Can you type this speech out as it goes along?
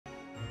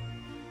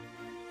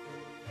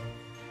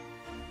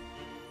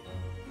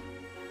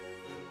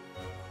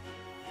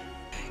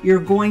You're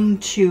going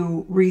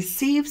to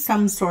receive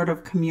some sort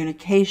of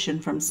communication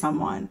from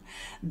someone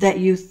that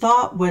you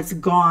thought was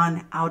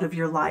gone out of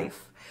your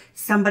life.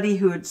 Somebody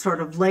who had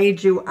sort of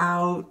laid you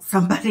out,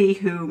 somebody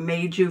who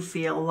made you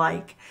feel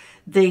like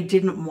they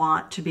didn't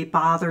want to be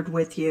bothered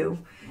with you.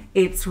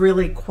 It's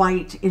really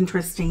quite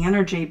interesting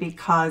energy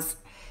because,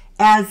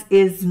 as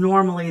is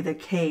normally the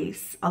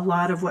case, a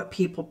lot of what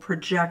people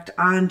project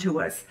onto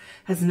us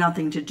has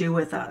nothing to do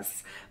with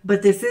us.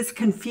 But this is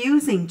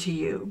confusing to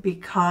you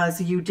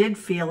because you did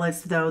feel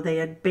as though they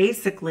had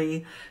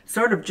basically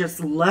sort of just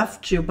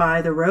left you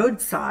by the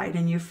roadside,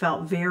 and you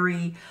felt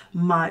very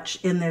much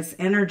in this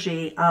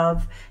energy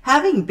of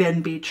having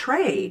been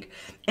betrayed.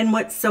 And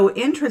what's so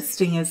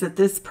interesting is that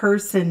this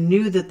person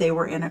knew that they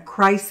were in a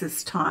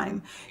crisis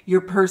time.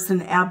 Your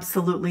person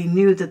absolutely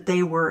knew that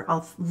they were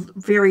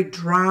very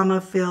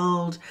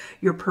drama-filled.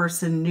 Your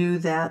person knew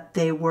that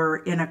they were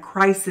in a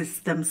crisis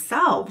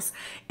themselves.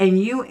 And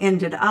you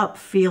ended up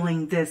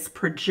feeling this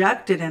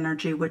projected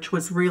energy, which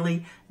was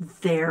really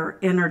their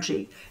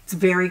energy. It's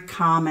very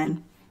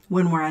common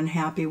when we're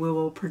unhappy. We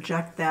will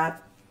project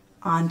that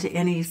onto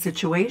any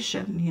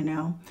situation, you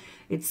know.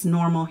 It's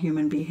normal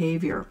human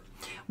behavior.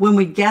 When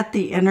we get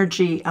the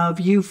energy of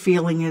you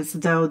feeling as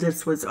though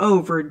this was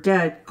over,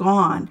 dead,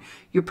 gone,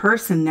 your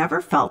person never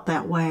felt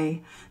that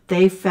way.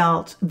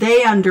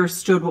 They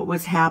understood what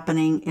was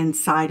happening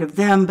inside of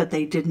them, but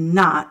they did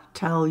not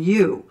tell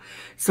you.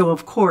 So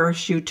of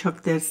course you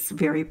took this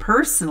very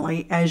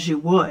personally, as you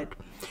would,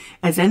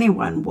 as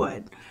anyone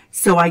would.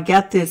 So I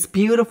get this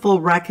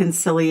beautiful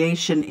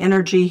reconciliation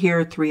energy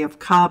here. 3 of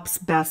Cups,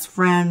 best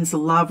friends,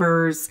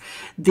 lovers.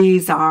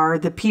 These are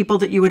the people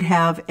that you would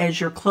have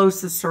as your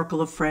closest circle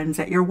of friends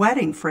at your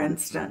wedding, for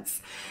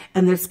instance.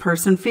 And this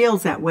person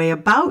feels that way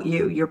about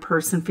you. Your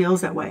person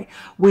feels that way.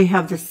 We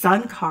have the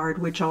Sun card,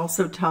 which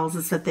also tells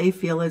us that they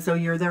feel as though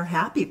you're their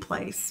happy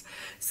place.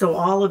 So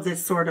all of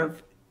this sort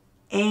of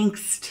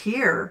angst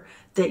here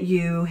that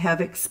you have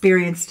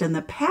experienced in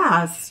the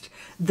past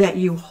that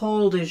you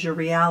hold as your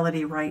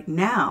reality right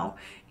now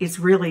is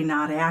really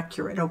not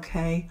accurate,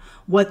 okay?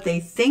 What they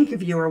think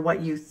of you or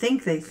what you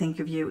think they think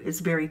of you is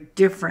very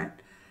different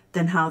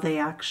than how they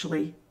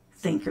actually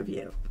think of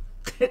you.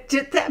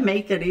 Did that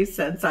make any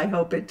sense? I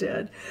hope it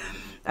did.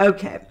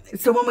 Okay,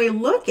 so when we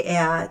look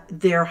at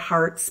their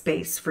heart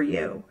space for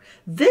you,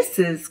 this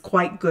is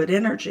quite good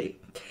energy.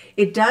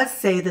 It does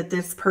say that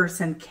this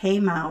person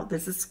came out,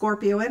 this is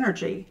Scorpio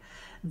energy,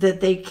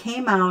 that they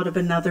came out of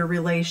another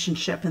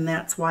relationship, and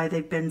that's why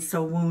they've been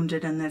so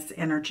wounded in this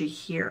energy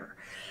here.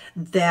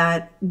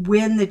 That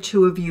when the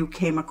two of you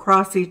came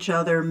across each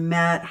other,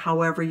 met,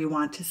 however you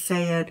want to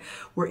say it,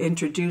 were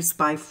introduced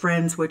by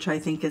friends, which I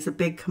think is a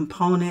big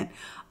component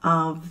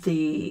of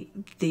the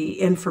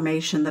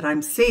information that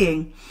I'm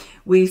seeing,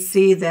 we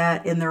see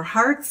that in their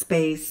heart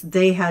space,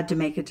 they had to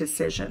make a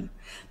decision.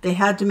 They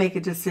had to make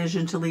a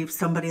decision to leave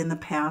somebody in the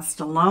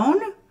past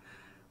alone,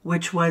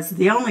 which was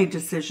the only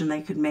decision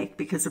they could make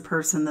because the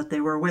person that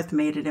they were with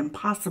made it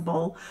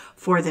impossible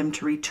for them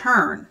to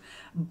return.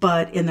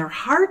 But in their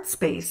heart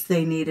space,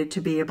 they needed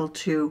to be able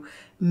to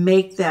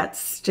make that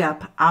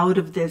step out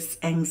of this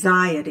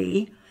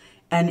anxiety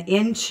and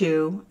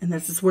into, and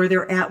this is where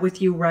they're at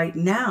with you right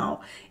now,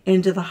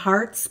 into the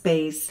heart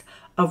space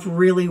of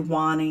really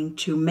wanting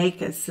to make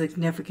a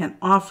significant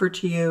offer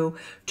to you,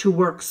 to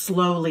work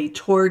slowly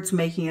towards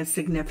making a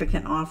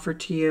significant offer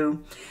to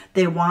you.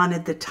 They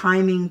wanted the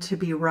timing to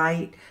be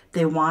right.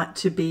 They want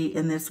to be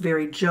in this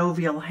very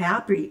jovial,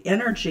 happy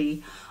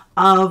energy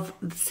of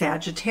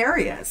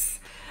Sagittarius.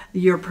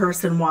 Your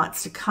person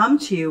wants to come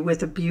to you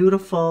with a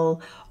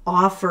beautiful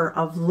offer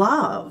of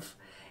love.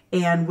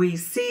 And we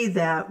see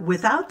that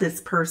without this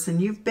person,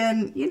 you've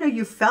been, you know,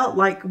 you felt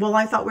like, well,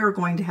 I thought we were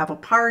going to have a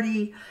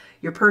party.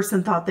 Your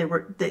person thought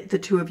the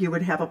two of you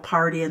would have a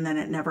party, and then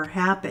it never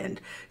happened.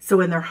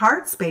 So in their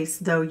heart space,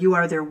 though, you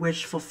are their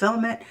wish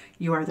fulfillment.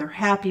 You are their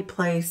happy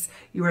place.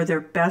 You are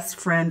their best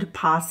friend,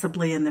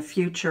 possibly in the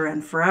future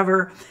and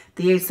forever.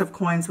 The Ace of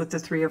Coins with the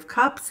 3 of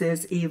Cups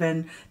is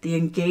even the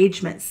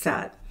engagement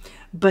set.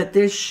 But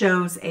this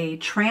shows a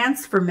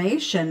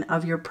transformation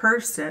of your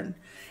person.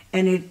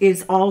 And it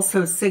is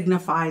also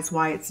signifies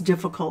why it's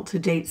difficult to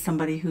date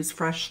somebody who's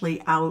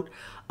freshly out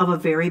of a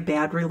very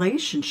bad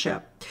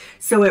relationship.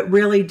 So it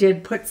really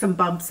did put some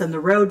bumps in the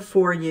road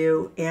for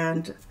you.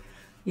 And,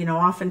 you know,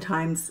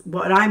 oftentimes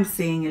what I'm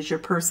seeing is your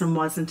person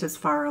wasn't as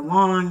far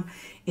along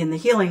in the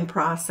healing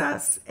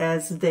process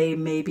as they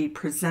may be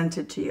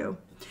presented to you.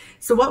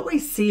 So what we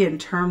see in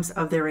terms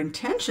of their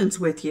intentions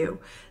with you,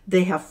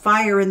 they have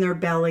fire in their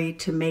belly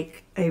to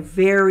make a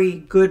very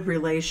good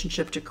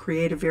relationship, to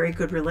create a very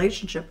good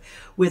relationship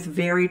with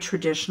very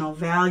traditional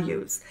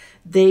values.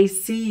 They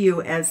see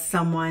you as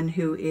someone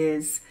who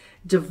is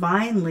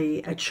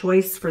divinely a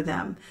choice for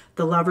them.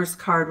 The Lover's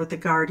card with the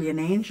guardian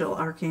angel,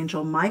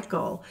 Archangel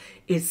Michael,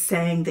 is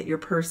saying that your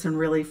person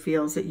really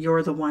feels that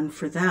you're the one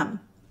for them.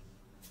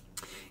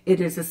 It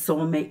is a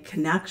soulmate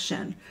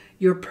connection.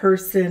 Your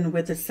person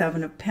with the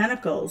Seven of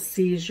Pentacles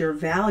sees your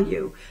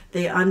value.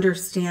 They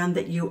understand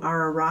that you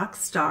are a rock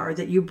star,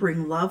 that you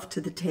bring love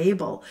to the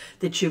table,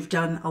 that you've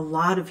done a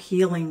lot of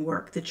healing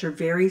work, that you're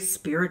very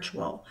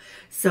spiritual.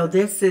 So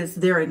this is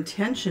their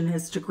intention,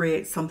 is to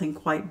create something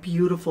quite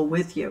beautiful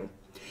with you.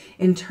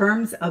 In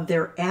terms of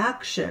their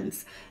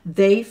actions,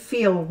 they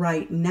feel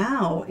right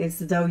now as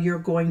though you're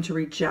going to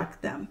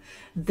reject them,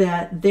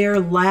 that their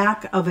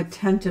lack of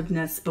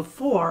attentiveness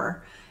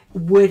before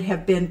would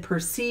have been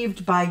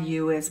perceived by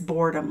you as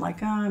boredom,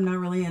 like, oh, I'm not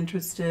really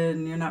interested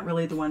and you're not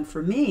really the one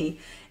for me.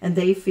 And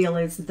they feel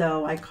as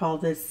though, I call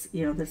this,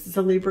 this is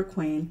a Libra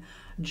Queen,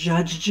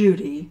 Judge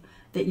Judy,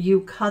 that you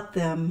cut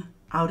them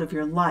out of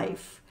your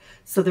life.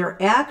 So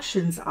their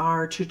actions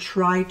are to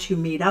try to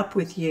meet up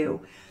with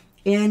you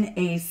in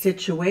a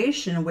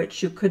situation in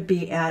which you could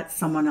be at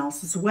someone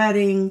else's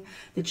wedding,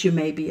 that you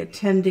may be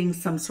attending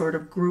some sort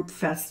of group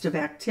festive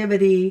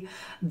activity.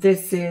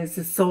 This is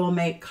a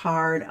soulmate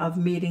card of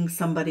meeting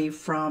somebody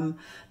from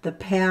the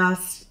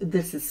past.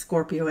 This is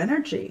Scorpio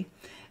energy.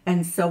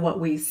 And so what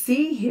we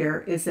see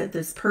here is that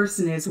this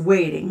person is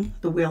waiting,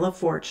 the Wheel of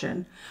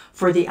Fortune,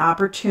 for the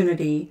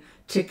opportunity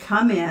to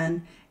come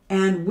in.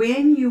 And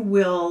when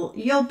you'll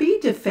be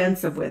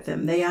defensive with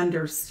them. They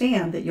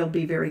understand that you'll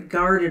be very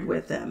guarded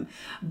with them.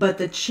 But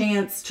the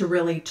chance to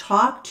really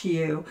talk to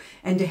you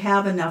and to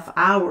have enough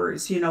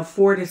hours,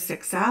 4 to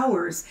 6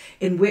 hours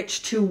in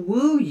which to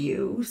woo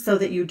you so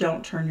that you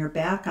don't turn your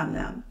back on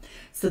them.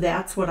 So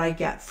that's what I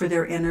get for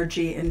their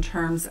energy in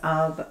terms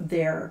of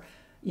their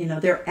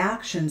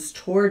actions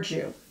towards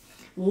you.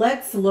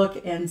 Let's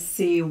look and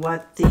see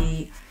what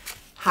the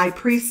High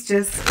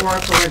Priestess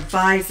Oracle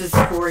advises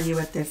for you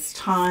at this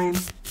time.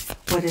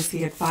 What is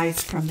the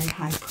advice from the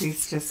High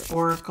Priestess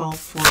Oracle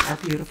for our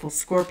beautiful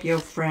Scorpio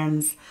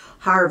friends?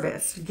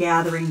 Harvest,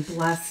 gathering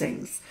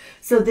blessings.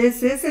 So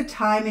this is a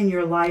time in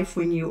your life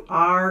when you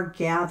are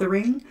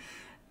gathering,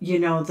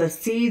 the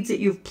seeds that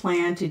you've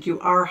planted. You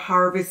are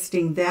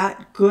harvesting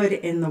that good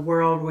in the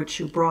world which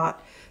you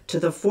brought to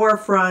the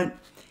forefront.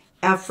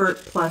 Effort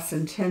plus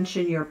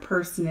intention. Your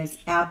person is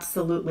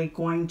absolutely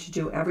going to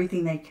do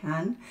everything they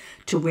can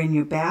to win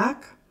you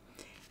back.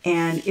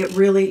 And it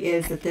really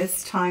is at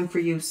this time for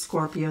you,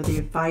 Scorpio, the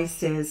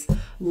advice is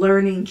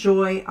learning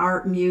joy,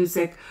 art,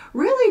 music,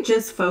 really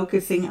just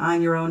focusing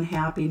on your own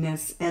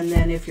happiness. And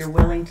then if you're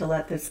willing to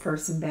let this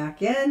person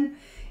back in,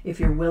 if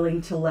you're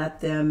willing to let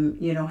them,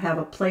 have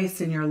a place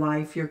in your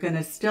life, you're going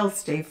to still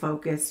stay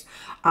focused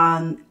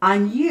on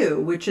you,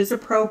 which is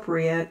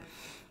appropriate.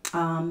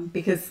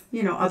 Because,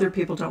 other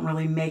people don't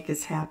really make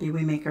us happy.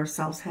 We make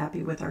ourselves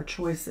happy with our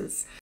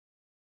choices.